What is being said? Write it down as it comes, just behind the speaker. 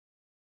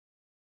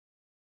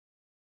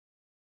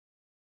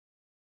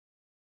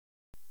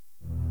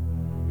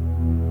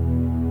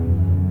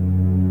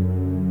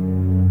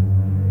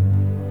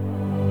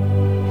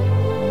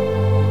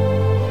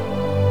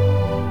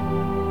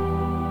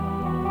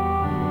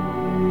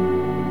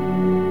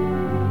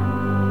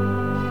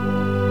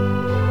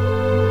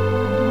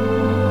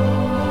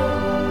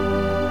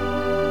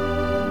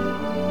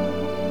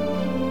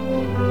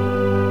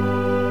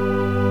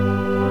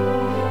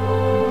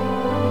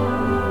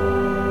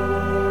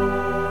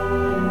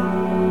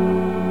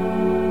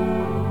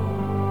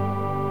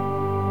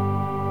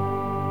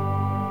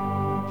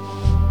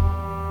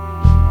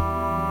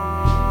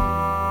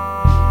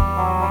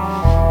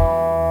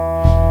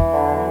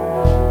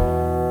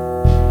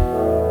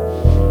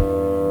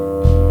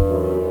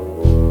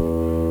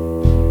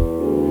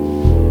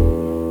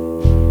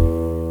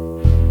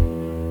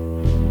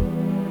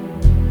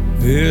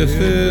This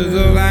is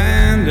the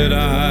land that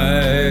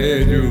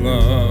I do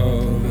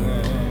love.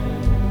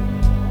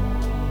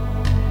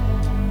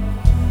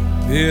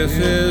 This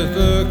is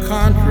the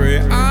country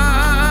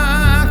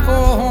I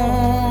call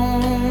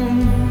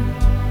home.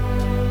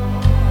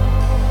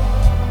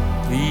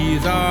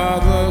 These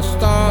are the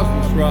stars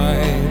and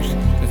stripes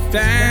that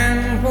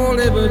stand for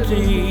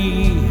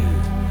liberty.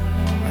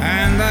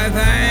 And I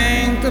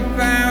thank the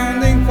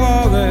founding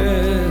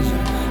fathers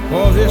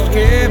for this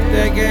gift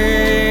they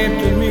gave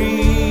to me.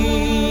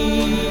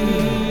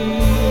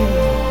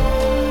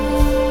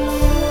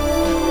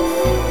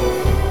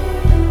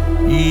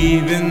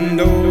 Even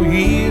though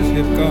years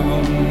have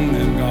come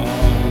and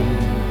gone,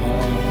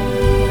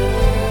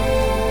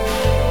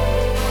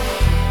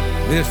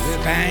 this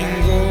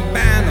spangled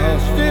banner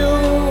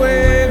still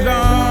waves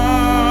on.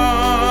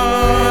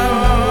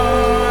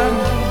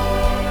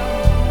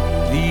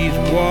 These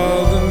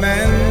were the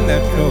men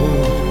that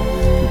chose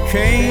to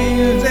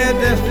change their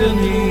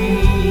destiny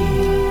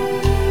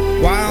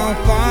while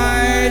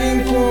fighting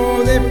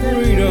for their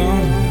freedom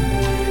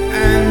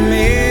and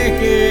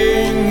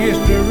making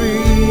history.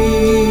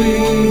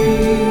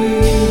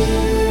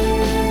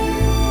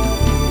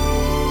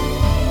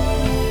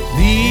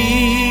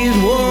 These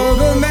were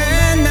the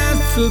men that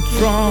stood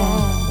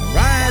strong,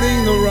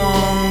 righting the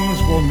wrongs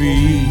for me.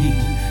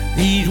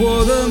 These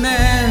were the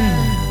men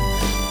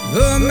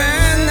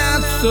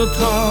that stood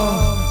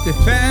tall,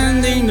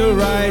 defending the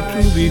right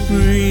to be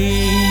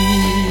free.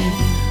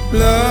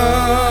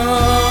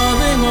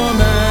 Loving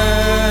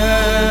America,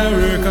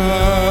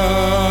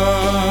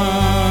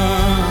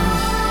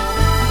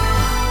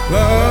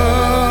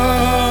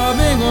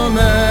 loving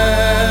America.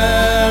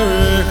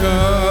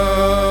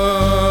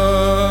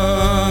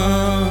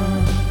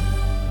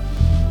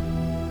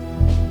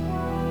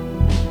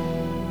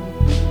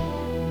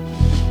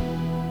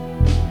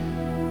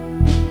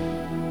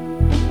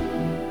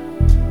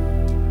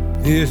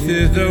 This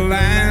is the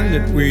land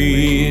that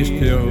we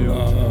still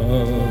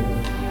love.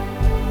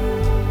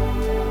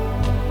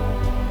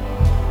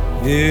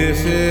 This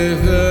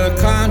is the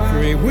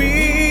country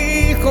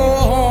we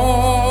call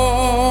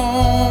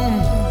home.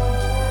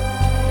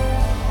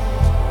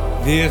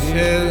 This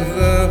is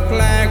the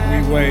flag we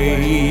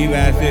wave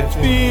as it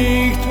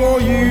speaks for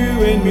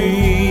you and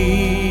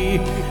me,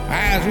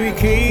 as we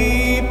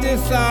keep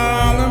this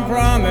solemn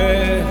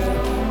promise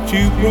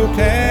to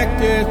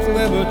protect its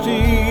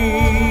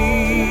liberty.